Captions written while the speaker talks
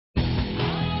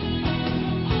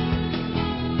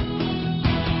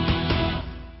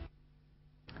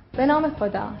به نام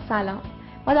خدا، سلام.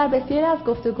 ما در بسیاری از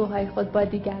گفتگوهای خود با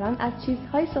دیگران از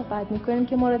چیزهایی صحبت می‌کنیم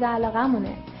که مورد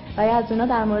علاقه‌مونه و یا از اونا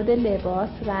در مورد لباس،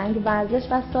 رنگ، ورزش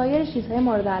و سایر چیزهای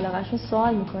مورد علاقه‌شون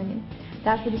سوال می‌کنیم.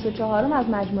 در 24م از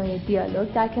مجموعه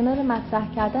دیالوگ در کنار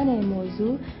مطرح کردن این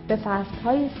موضوع به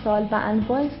فصل‌های سال و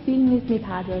انواع فیلم نیز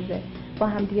می‌پردازه. با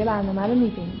هم دیگه برنامه رو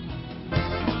می‌بینیم.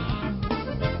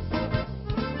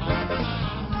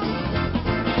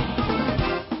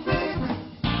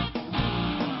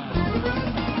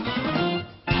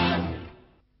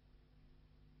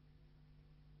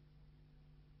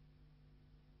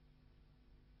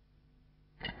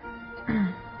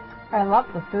 I love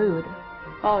the food.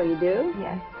 Oh, you do?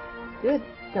 Yes. Good.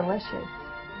 Delicious.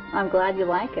 I'm glad you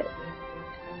like it.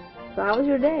 So how was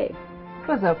your day? It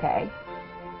was okay.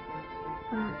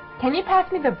 Can you pass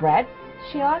me the bread,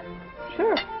 Sheila?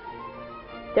 Sure.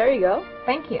 There you go.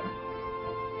 Thank you.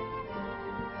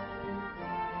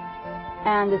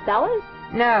 And the salad?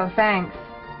 No, thanks.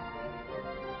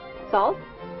 Salt?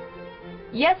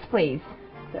 Yes, please.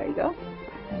 There you go.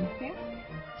 Thank you.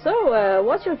 So,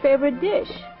 what's your favorite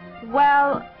dish? Well,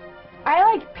 I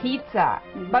like pizza,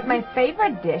 but my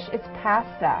favorite dish is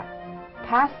pasta.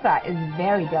 Pasta is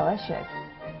very delicious.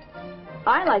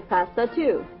 I like pasta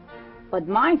too, but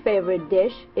my favorite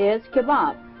dish is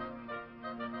kebab.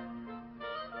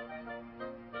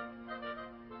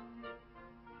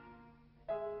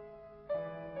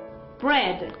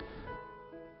 Bread.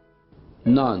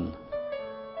 Naan.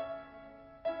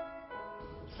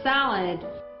 Salad.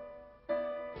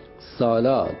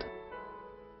 Salad.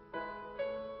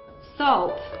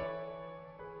 Salt.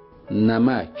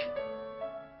 نمک.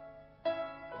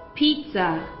 Pizza.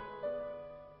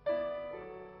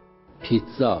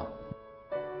 پیتزا.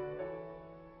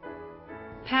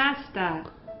 Pasta.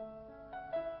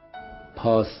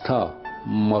 پاستا.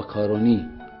 ماکارونی.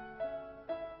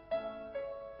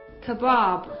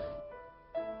 Kebab.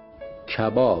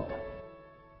 کباب.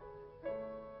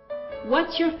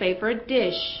 What's your favorite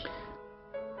dish?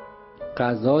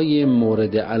 غذای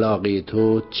مورد علاقه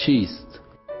تو چیست؟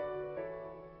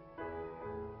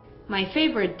 My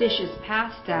favorite dish is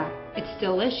pasta. It's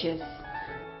delicious.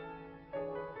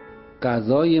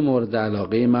 غذای مورد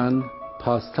علاقه من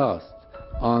پاستاست.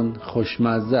 آن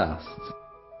خوشمزه است.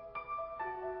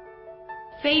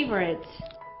 Favorite.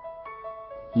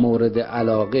 مورد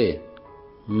علاقه،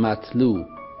 مطلوب،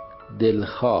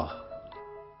 دلخواه.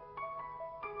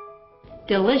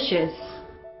 Delicious.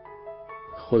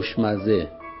 خوشمزه.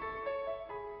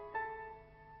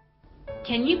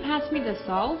 Can you pass me the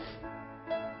salt?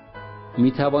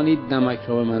 می توانید نمک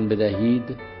را به من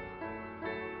بدهید؟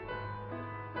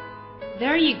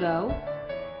 There you go.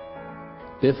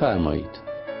 بفرمایید.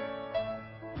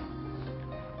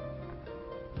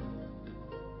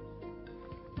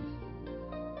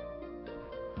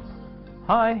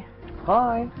 Hi.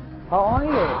 Hi, how are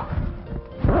you?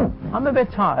 I'm a bit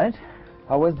tired.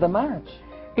 How was the match?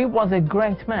 It was a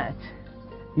great match.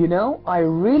 You know, I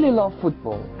really love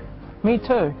football. Me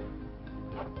too.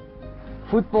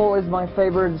 Football is my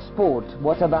favorite sport.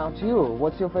 What about you?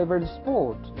 What's your favorite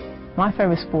sport? My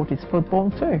favorite sport is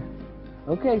football too.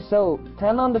 Okay, so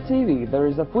turn on the TV. There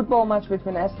is a football match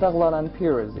between Istiqlal and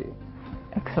Pirozi.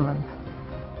 Excellent.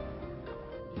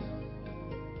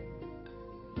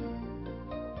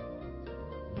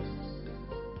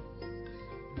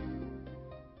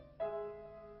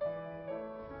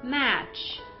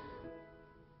 Match.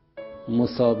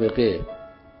 مسابقه،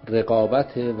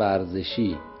 رقابت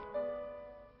ورزشی.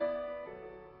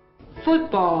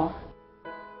 Football.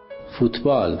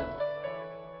 فوتبال.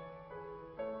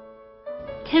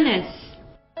 Tennis.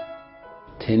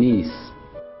 تنیس.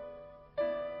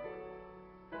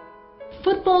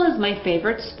 Football is my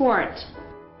favorite sport.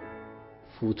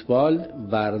 فوتبال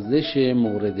ورزش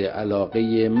مورد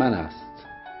علاقه من است.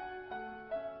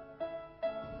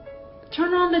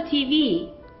 Turn on the TV.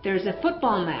 There's a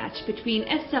football match between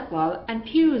Istiqlal and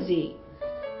Pirozi.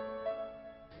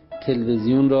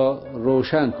 تلویزیون را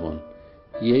روشن کن.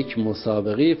 یک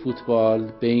مسابقه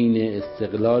فوتبال بین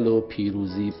استقلال و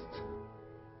پیروزی است.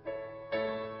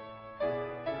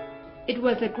 It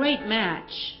was a great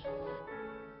match.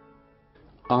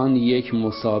 آن یک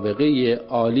مسابقه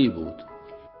عالی بود.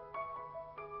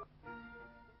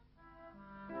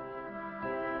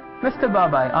 Mr.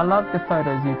 Babai, I love the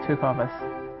photos you took of us.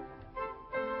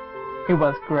 It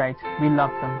was great. We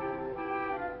loved them.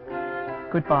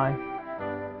 Goodbye.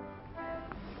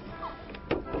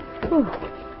 Whew.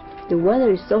 The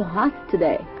weather is so hot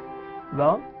today.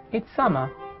 Well, it's summer.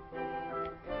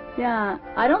 Yeah,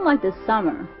 I don't like the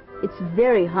summer. It's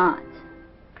very hot.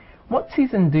 What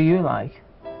season do you like?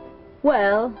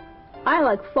 Well, I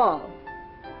like fall.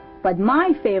 But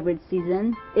my favorite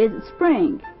season is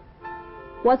spring.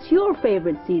 What's your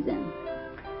favorite season?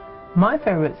 My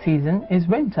favorite season is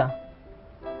winter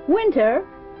Winter?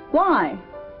 Why?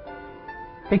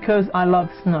 because I love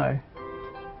snow.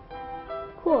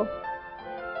 Cool.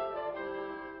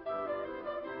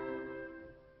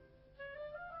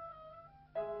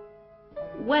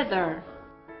 Weather.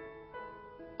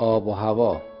 آب و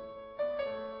هوا.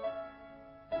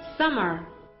 Summer.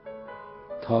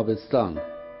 تابستان.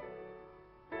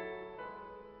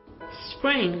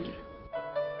 Spring.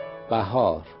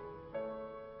 بهار.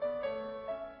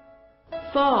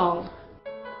 Fall.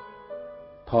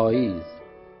 پاییز.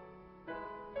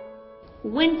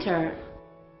 Winter.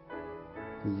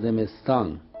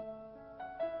 زمستان.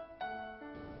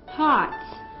 Hot.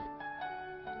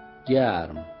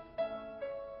 گرم.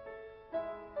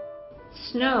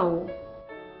 Snow.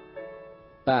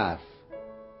 برف.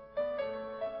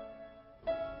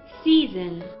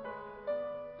 Season.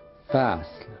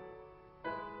 فصل.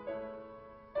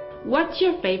 What's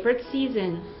your favorite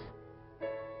season?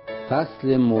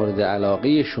 فصل مورد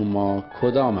علاقه شما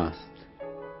کدام است؟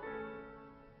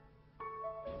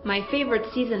 My favorite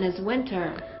season is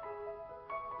winter.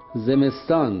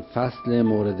 زمستان فصل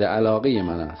مورد علاقه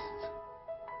من است.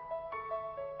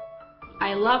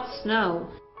 I love snow.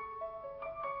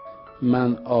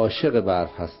 من عاشق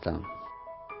برف هستم.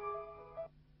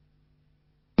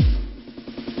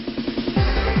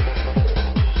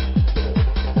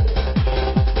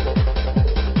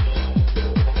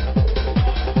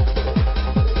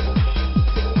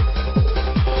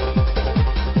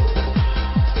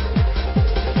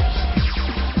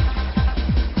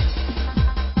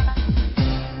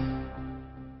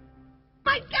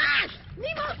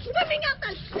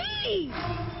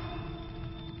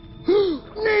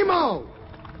 Nemo!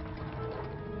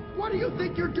 What do you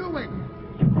think you're doing?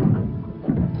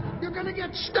 You're gonna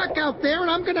get stuck out there and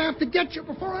I'm gonna have to get you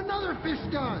before another fish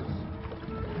does.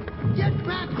 Get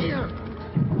back here!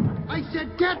 I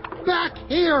said get back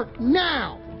here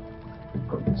now!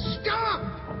 Stop!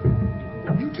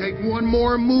 You take one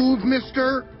more move,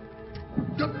 mister.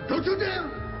 Don't you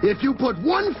dare! If you put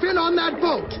one fin on that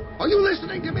boat, are you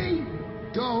listening to me?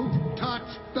 Don't touch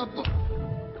the boat.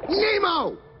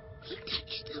 Nemo! He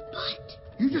touched the butt.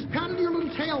 You just pounded your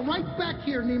little tail right back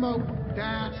here, Nemo.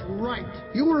 That's right.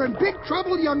 You were in big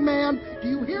trouble, young man. Do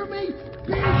you hear me?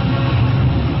 Big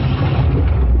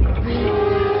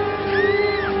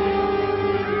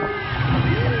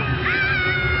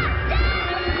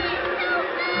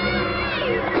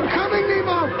I'm coming,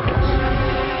 Nemo!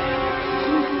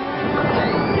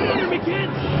 Get under me,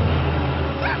 kids!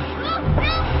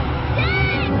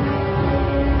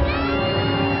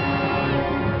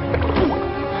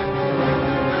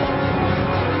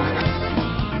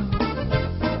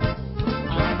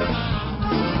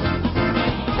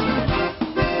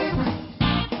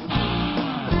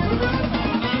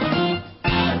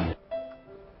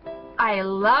 I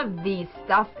love these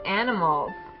stuffed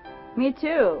animals. Me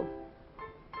too.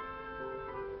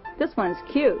 This one's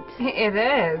cute. It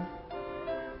is.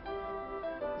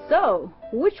 So,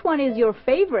 which one is your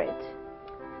favorite?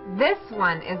 This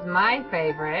one is my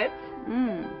favorite.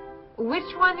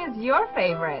 Which one is your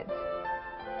favorite?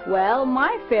 Well,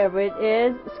 my favorite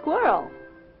is squirrel.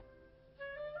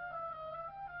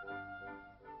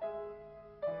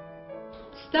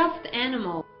 Stuffed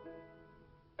animal.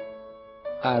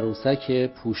 عروسک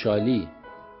پوشالی.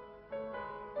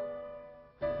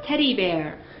 Teddy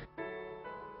bear.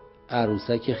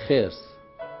 عروسک خرس.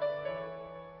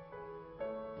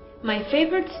 My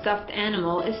favorite stuffed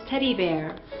animal is teddy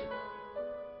bear.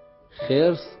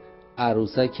 خرس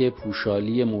عروسک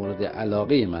پوشالی مورد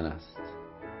علاقه من است.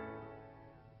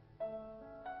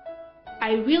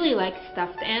 I really like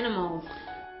stuffed animals.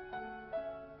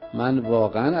 من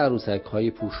واقعا عروسک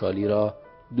های پوشالی را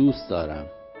دوست دارم.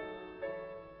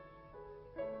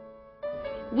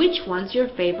 Which one's your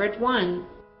favorite one?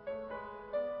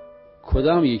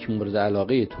 کدام یک مورد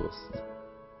علاقه توست؟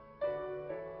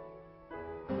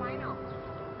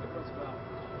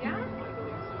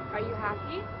 Are you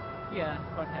happy? Yeah,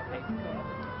 quite happy.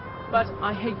 But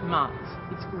I hate maths.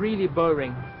 It's really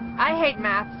boring. I hate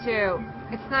math too.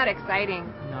 It's not exciting.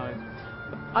 No.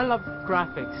 I love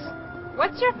graphics.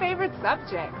 What's your favorite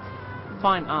subject?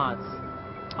 Fine arts.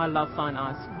 I love fine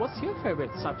arts. What's your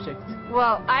favorite subject?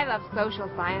 Well, I love social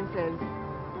sciences.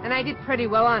 And I did pretty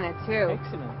well on it too.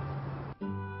 Excellent.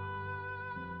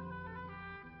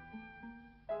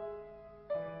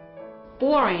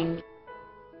 Boring.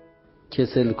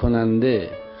 کسل کننده،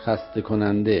 خسته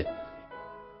کننده.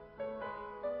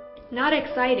 Not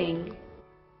exciting.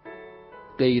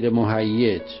 غیر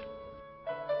مهیج.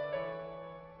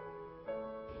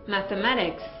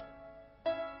 mathematics,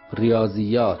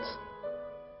 ریاضیات،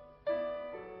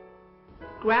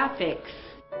 graphics,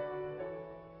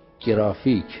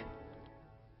 گرافیک،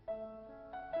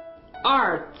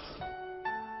 arts,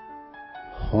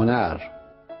 هنر،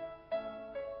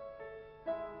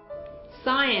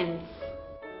 science.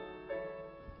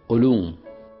 علوم.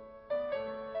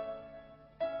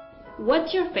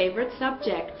 What's your favorite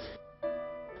subject?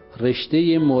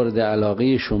 رشته مورد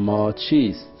علاقه شما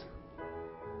چیست؟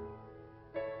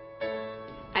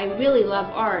 I really love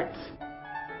art.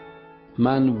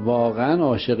 من واقعا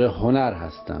عاشق هنر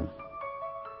هستم.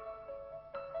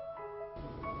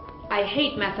 I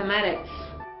hate mathematics.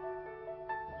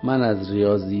 من از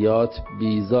ریاضیات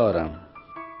بیزارم.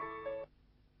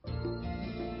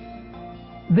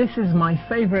 This is my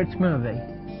favorite movie.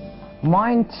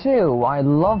 Mine too. I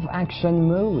love action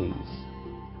movies.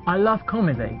 I love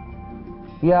comedy.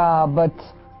 Yeah, but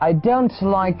I don't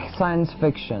like science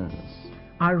fictions.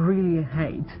 I really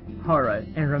hate horror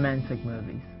and romantic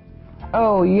movies.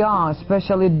 Oh yeah,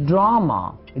 especially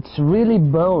drama. It's really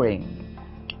boring.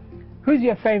 Who's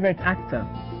your favorite actor?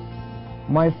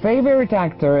 My favorite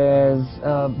actor is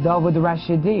Dawood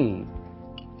Rashidi.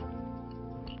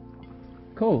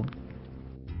 Cool.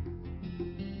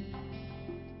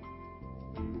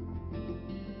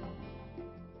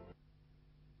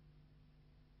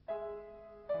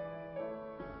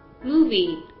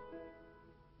 Movie,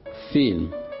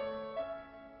 فیلم،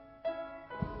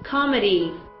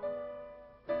 comedy,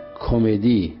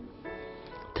 کمدی،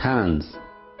 طنز،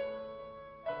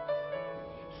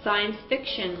 science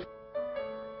fiction,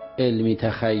 علمی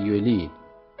تخیلی،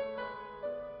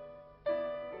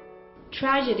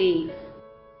 tragedy,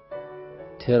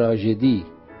 تراژدی،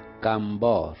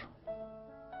 غمبار،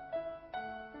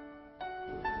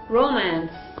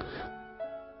 romance,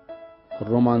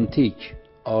 رمانتیک،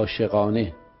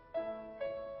 عاشقانه،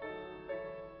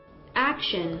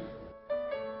 action,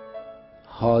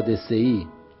 حادثه‌ای،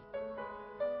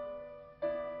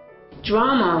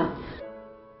 drama,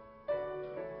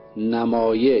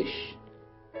 نمایش،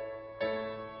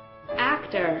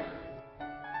 actor,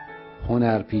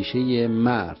 هنرپیشه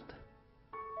مرد،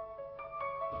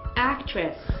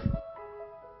 actress.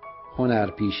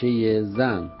 هنرپیشه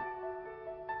زن.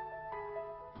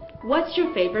 What's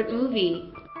your favorite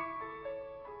movie?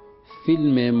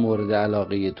 فیلم مورد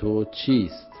علاقه تو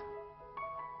چیست؟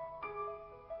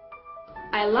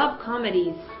 I love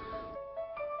comedies.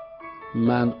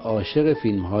 من عاشق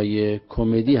فیلم های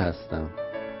کمدی هستم.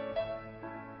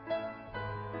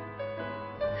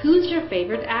 Who's your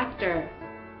favorite actor?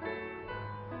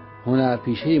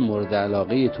 هنرپیشه مورد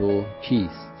علاقه تو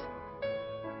کیست؟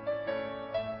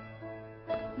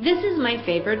 This is my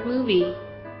favorite movie.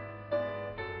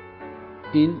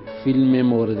 این فیلم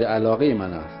مورد علاقه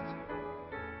من است.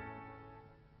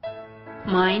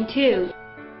 Mine too.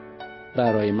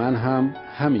 برای من هم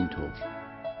همینطور.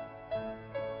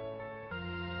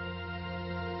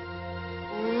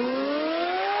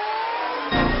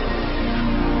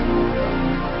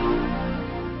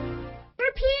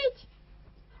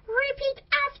 Repeat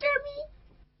after me.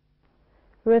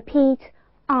 Repeat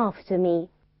after me.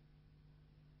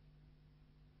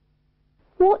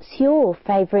 What's your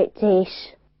favorite dish?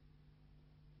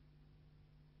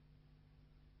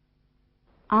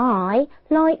 I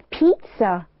like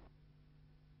pizza.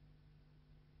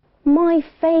 My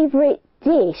favorite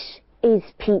dish is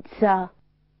pizza.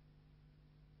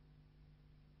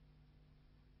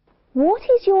 What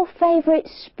is your favorite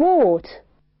sport?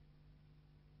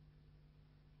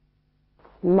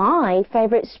 My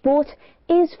favorite sport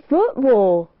is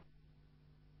football.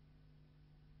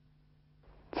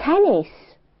 Tennis.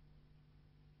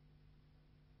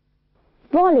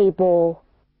 Volleyball.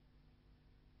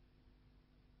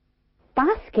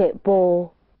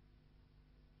 Basketball.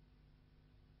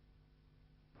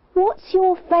 What's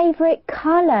your favorite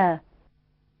color?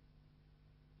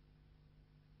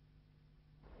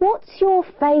 What's your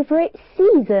favorite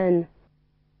season?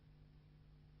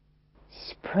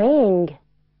 Spring.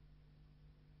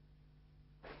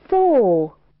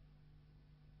 Fall.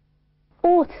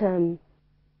 Autumn.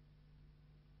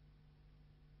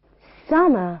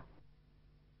 Summer.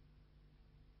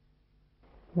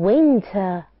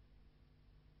 Winter.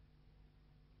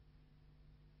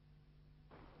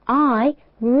 I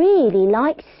really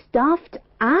like stuffed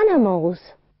animals.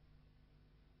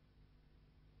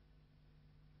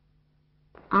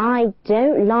 I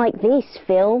don't like this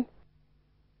film.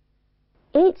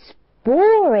 It's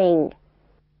boring.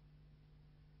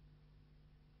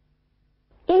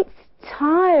 It's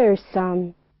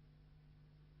tiresome.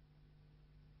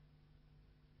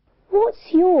 What's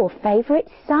your favorite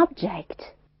subject?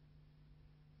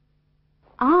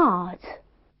 art.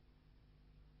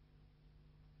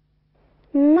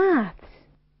 Maths,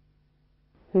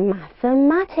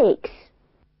 mathematics.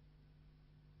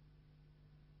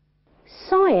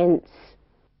 Science,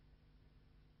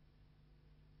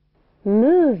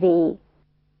 movie,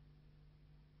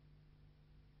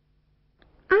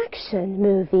 action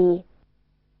movie,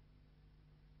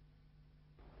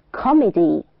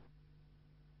 comedy,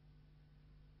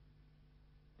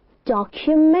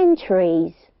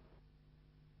 documentaries,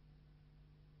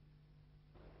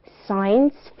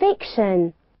 science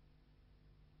fiction,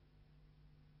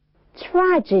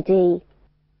 tragedy,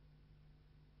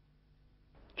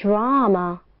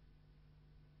 drama,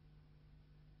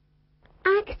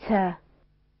 actor,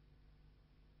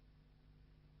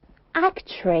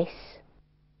 actress,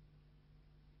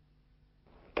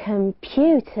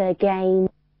 computer game.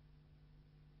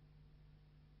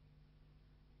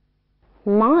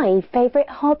 My favourite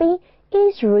hobby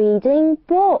is reading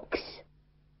books.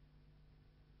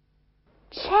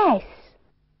 Chess,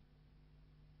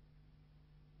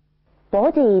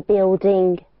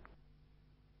 bodybuilding,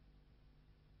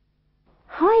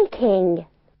 hiking,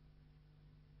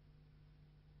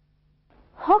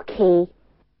 hockey.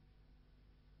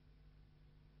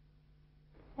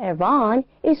 Iran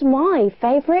is my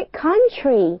favourite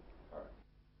country.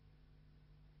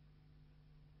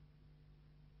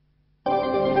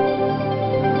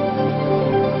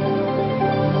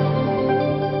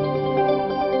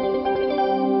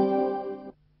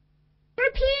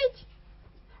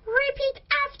 Repeat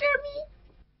after me.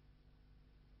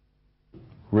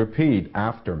 Repeat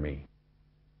after me.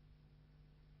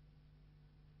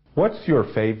 What's your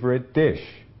favorite dish?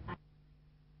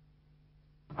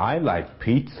 I like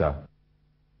pizza.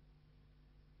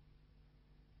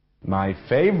 My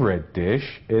favorite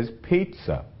dish is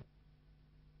pizza.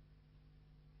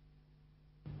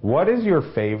 What is your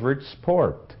favorite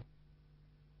sport?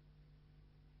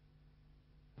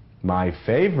 My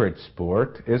favorite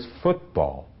sport is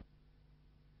football,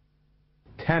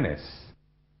 tennis,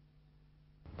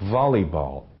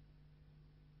 volleyball,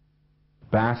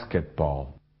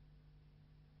 basketball.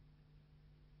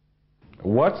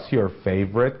 What's your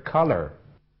favorite color?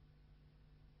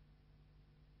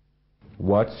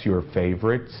 What's your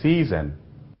favorite season?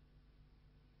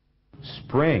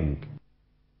 Spring,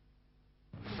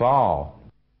 fall,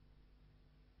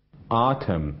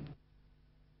 autumn,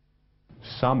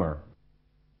 summer,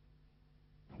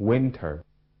 winter.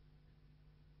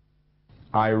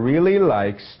 I really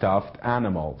like stuffed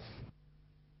animals.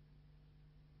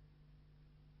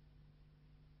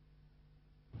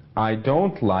 I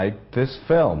don't like this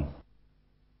film.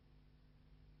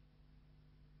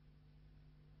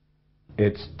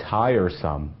 It's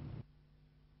tiresome.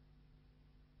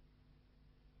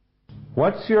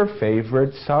 What's your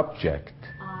favorite subject?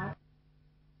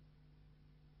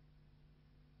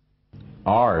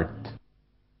 Art,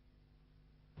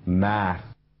 math,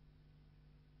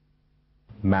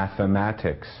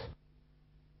 mathematics,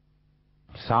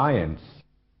 science,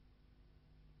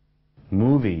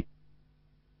 movie,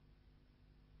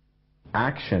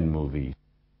 action movies,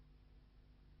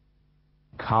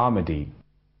 comedy,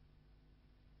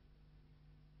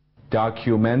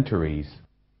 documentaries,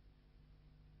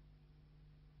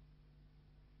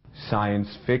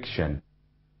 science fiction,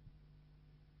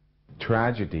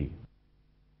 tragedy,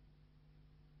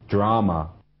 drama,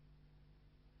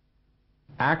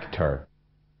 actor,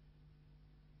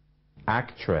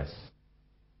 actress,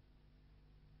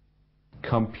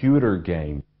 computer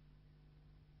game.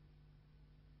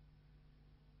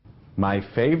 My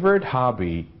favorite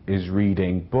hobby is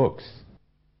reading books,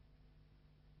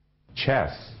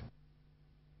 chess,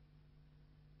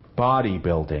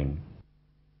 bodybuilding,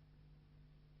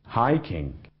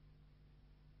 hiking,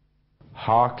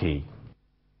 hockey.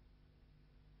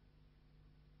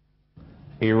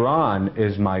 Iran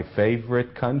is my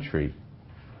favorite country.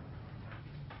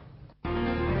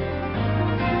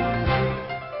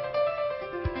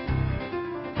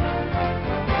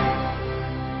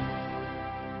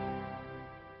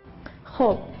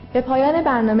 خب به پایان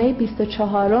برنامه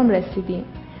 24م رسیدیم.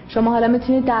 شما حالا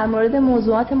میتونید در مورد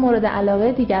موضوعات مورد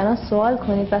علاقه دیگران سوال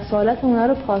کنید و سوالات اونا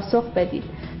رو پاسخ بدید.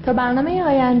 تا برنامه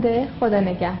آینده، خدا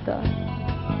نگهدار.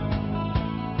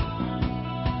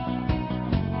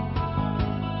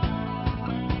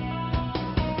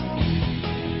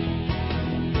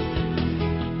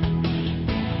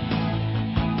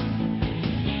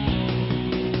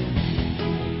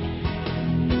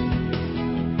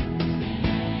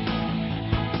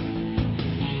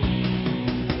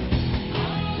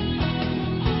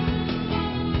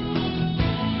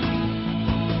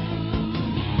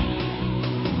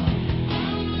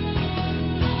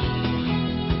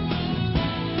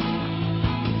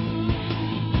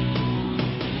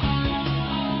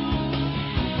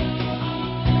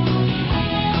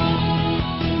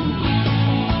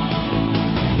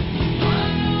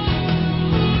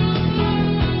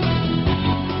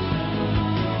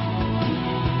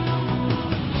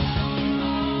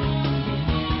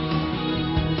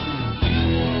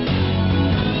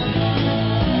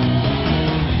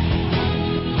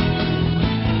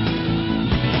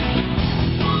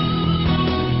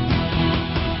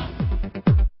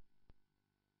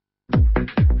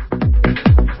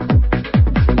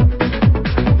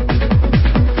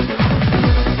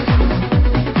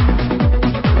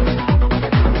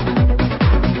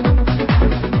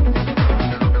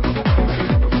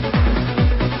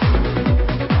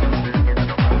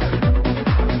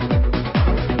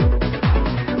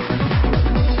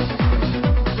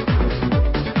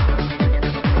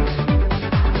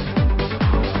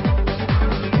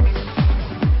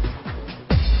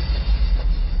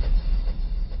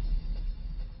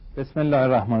 بسم الله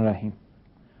الرحمن الرحیم.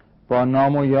 با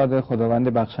نام و یاد خداوند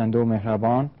بخشنده و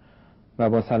مهربان و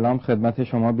با سلام خدمت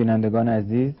شما بینندگان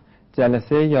عزیز،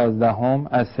 جلسه 11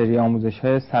 از سری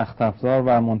آموزشهای سخت افزار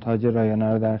و مونتاژ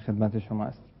رایانه را در خدمت شما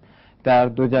است. در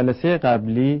 2 جلسه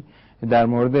قبلی در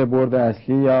مورد برد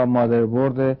اصلی یا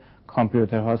مادربرد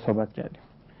کامپیوترها صحبت کردیم.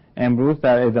 امروز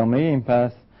در ادامه این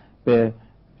پس به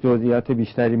جزئیات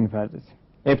بیشتری می‌پردازیم.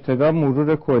 ابتدا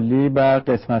مرور کلی بر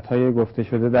قسمت‌های گفته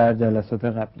شده در جلسات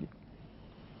قبلی.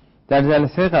 در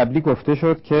جلسه قبلی گفته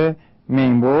شد که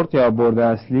مین بورد یا برد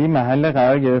اصلی محل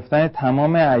قرار گرفتن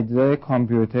تمام اجزای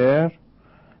کامپیوتر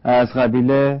از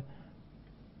قبیل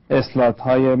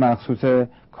اسلات‌های مخصوص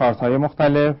کارت‌های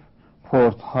مختلف،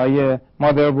 پورت‌های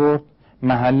مادربرد،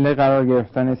 محل قرار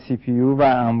گرفتن سی پی یو و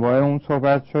انواع اون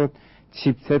صحبت شد،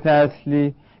 چیپست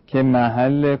اصلی که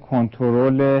محل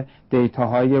کنترل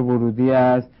دیتاهای ورودی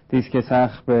از دیسک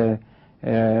سخت به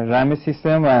رم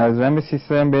سیستم و از رم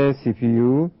سیستم به سی پی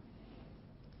یو،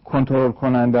 کنترل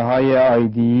کننده های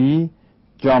آیدی،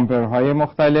 جامپر های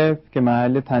مختلف که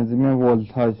محل تنظیم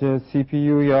ولتاژ سی پی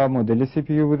یو یا مدل سی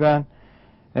پی یو بودن.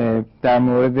 در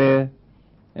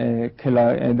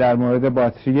مورد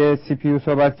باتری سی پی یو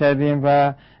صحبت کردیم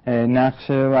و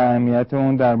نقش و اهمیت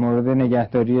اون در مورد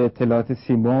نگهداری اطلاعات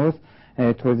سیموس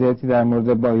توضیحاتی در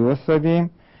مورد بایوس دادیم.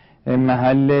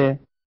 محل